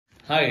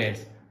Hi guys,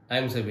 I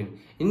am Sabin.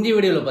 In this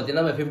video, we will see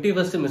the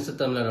 51st Mr.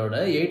 Tamilnadu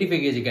 85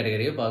 kg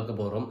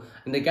category.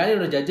 In the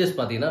category judges,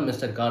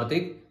 Mr.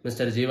 Karthik,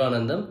 Mr.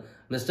 Jeevanandam,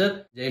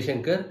 Mr.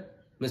 Jaishankar,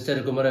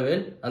 Mr.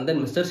 Kumaravel, and then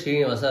Mr.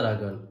 Srinivasa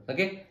Raghavan.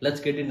 Okay, let's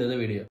get into the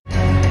video.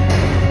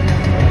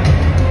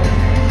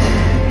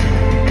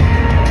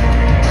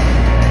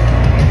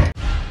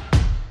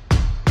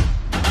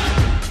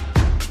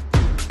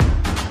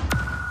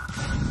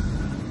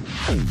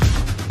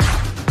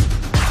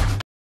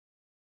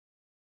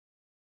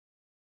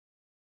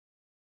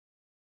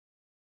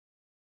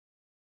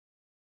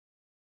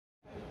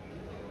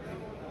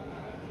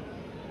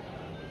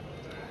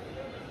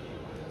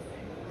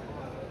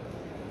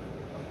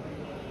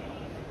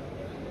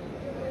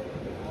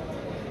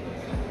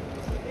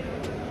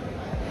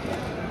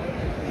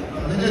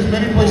 This is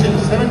many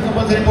positions, 7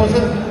 compulsory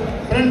poses,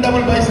 front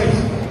double biceps.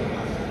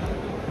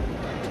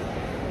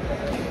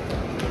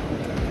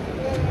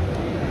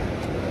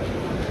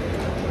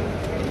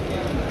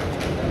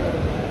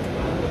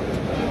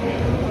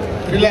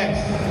 Relax,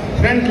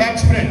 front leg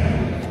spread.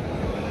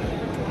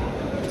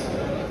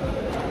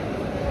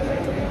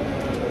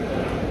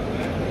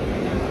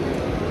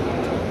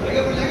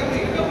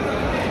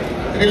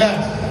 Relax,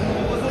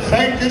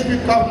 side twist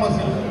with calf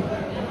muscle.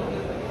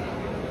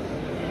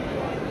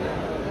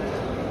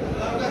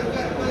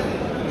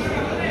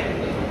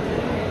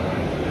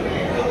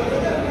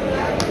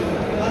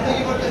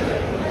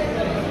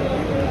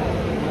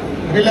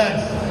 Relax.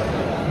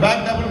 Back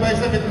double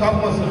bicep with calf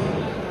muscle.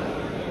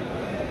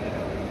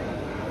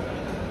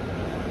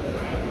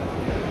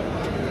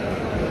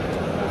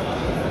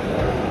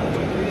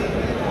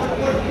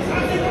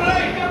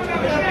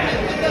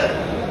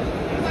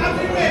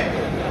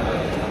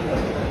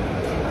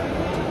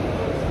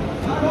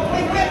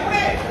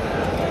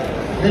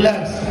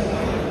 Relax.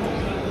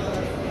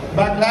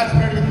 Back lat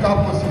spread with calf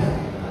muscle.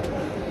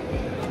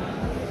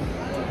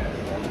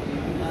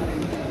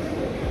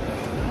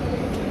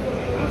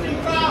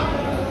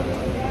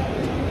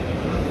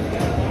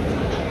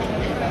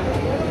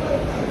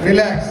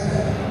 Relax.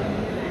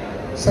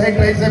 Side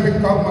tricep with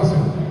calf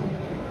muscle.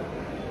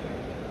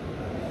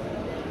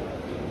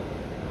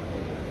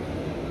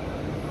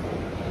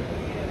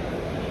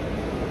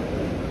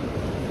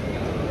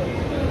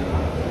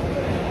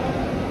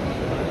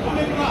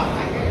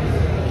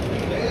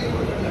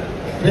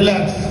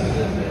 Relax.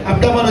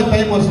 Abdomen with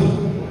thigh muscle.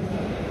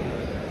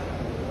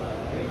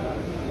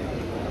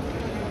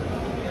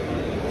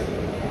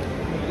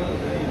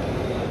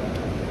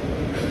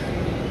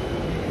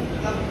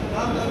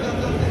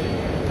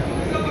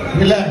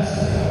 Relax.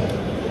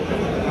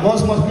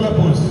 Most muscular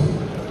pulse.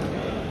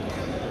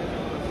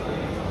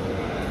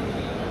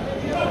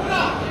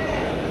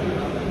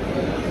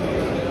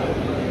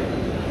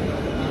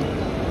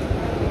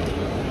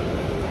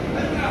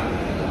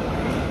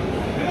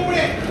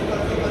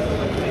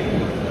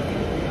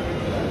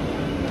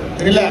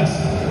 Relax.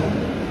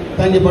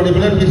 Thank you,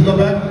 bodybuilder. Please go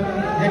back.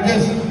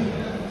 Next,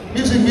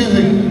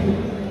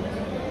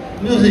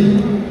 music.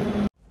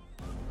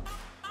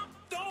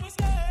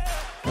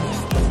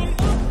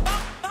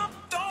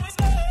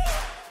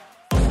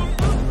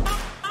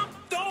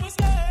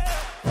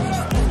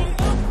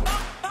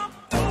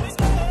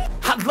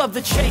 I love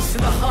the chase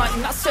and the hunt,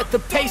 and I set the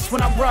pace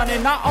when I'm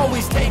running. I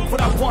always take what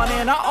I want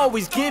and I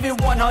always give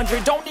it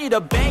 100. Don't need a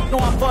bank, no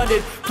I'm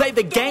funded. Play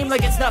the game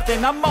like it's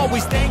nothing. I'm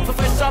always thankful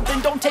for something.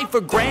 Don't take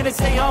for granted,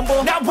 stay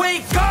humble. Now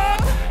wake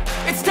up!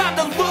 It's time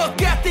to look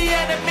at the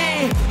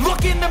enemy.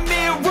 Look in the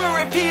mirror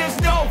if he is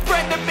no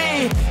friend to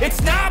me.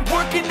 It's not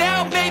working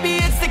out, maybe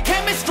it's the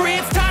chemistry.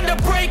 It's time to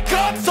break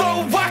up so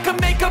I can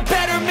make a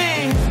better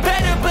me.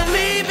 Better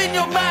believe in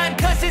your mind,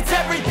 cause it's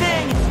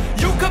everything.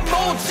 You can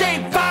mold,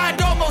 shape,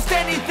 find almost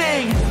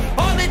anything.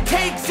 All it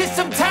takes is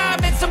some time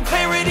and some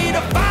clarity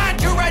to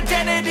find your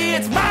identity.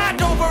 It's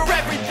mind over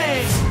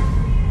everything.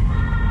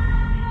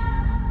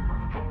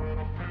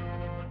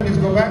 Please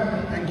go back.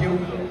 Thank you.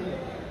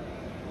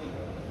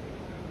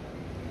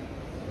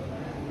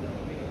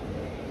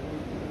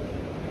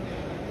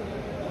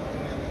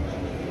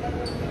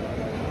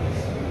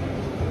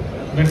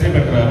 வெற்றி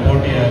பெற்ற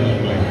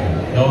போட்டியாளர்களை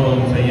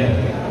கௌரவம் செய்ய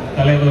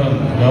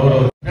தலைவரும்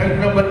கௌரவம்.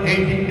 Number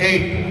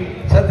 88,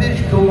 Satish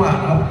Kumar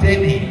of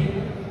Teni.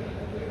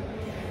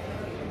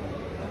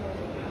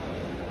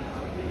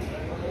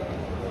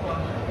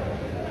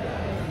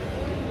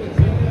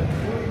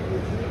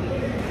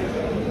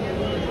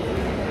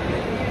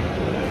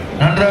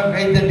 நன்றாக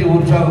கைத்தட்டி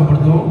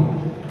உற்சாகப்படுத்துவோம்.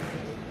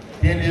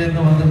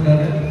 தேனியிலிருந்து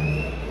வந்திருக்காரு.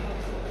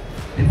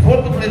 The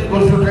fourth place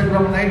goes to track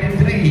number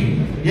 93,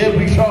 A.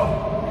 Bishop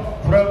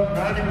from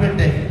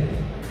Ranipete,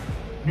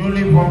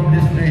 newly formed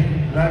district,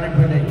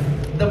 Ranipete.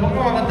 இந்த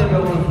பக்கம்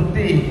வந்துருக்க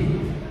சுத்தி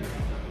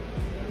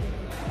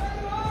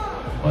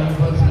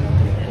 5%.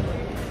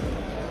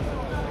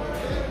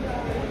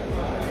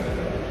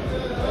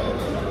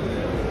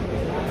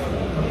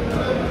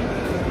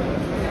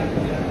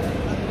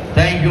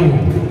 Thank you.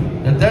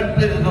 The third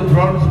place is the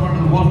bronze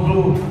medal goes to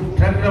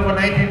track number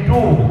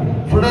 92,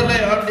 Sudalai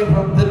Andi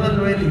from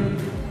Tirunelveli.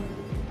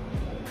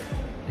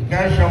 The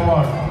cash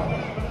award.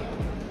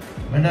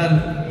 medal,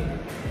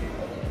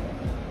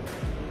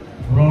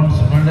 bronze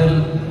medal,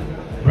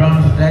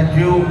 bronze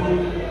statue,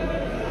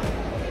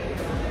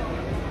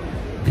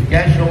 the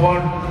cash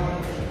award,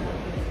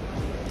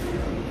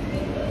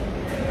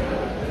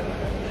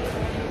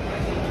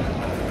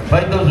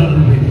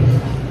 ₹5,000.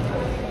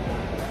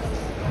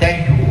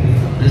 Thank you.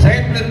 The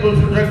second place goes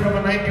to track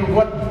number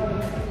 91,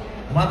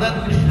 Madan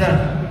Krishnan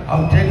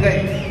of Chennai.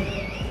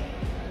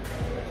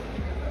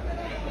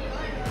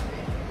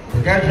 The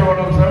cash award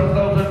of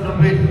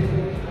 ₹7,000.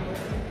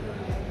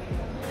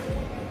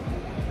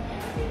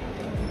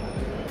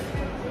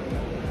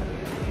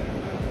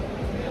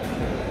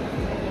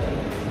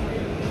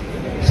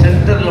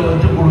 சென்டர்ல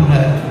வச்சு கொடுங்க.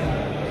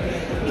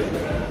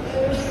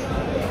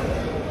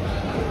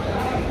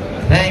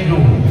 Thank you.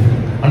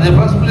 And the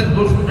first place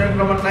goes to track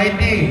number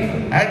 90,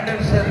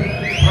 Anderson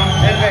from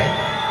Chennai.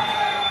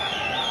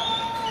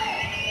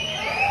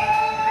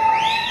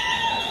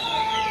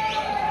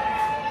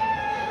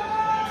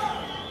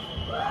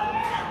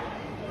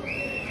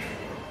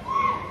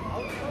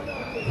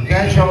 The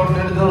cash award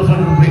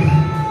 ₹10,000.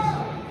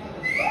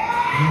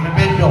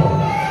 Memento.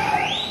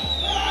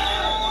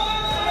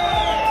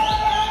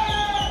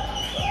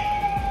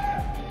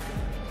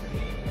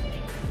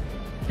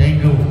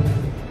 Thank you.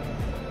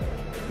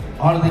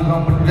 All the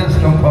competitors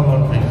come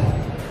forward, please,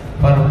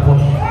 for a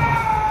post.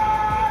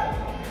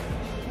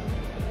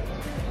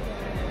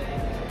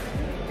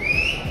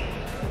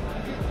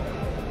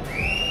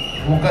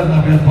 உட்கார்ந்து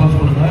அப்படியே post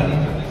கொடுங்க.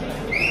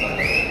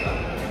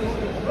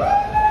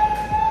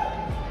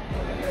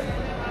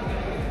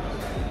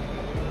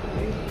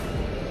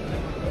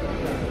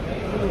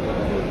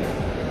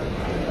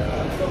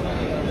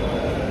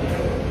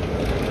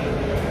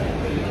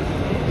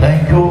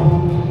 Thank you.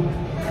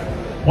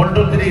 1,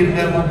 2, 3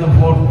 இருங்க. வந்து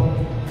 4th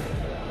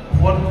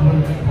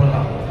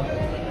போகலாம்.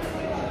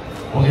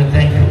 Okay,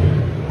 thank you.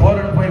 4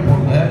 and 5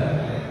 போங்க.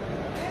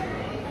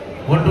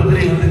 1, 2,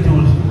 3 வந்து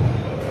choose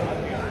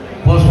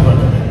post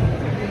பண்ணுங்க.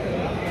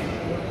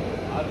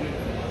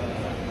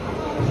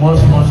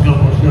 Most post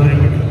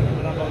everybody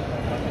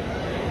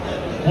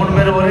 3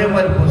 பேர் ஒரே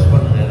மாதிரி போஸ்ட்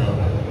பண்ணுங்க.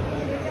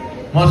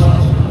 Most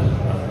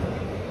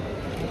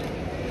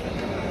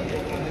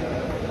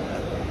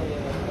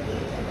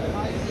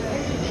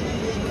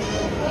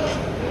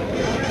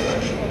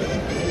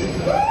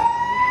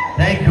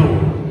Thank you.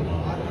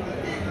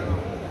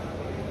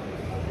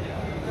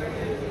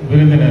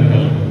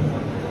 விருந்தினர்கள்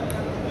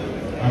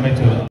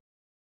அமைச்சர்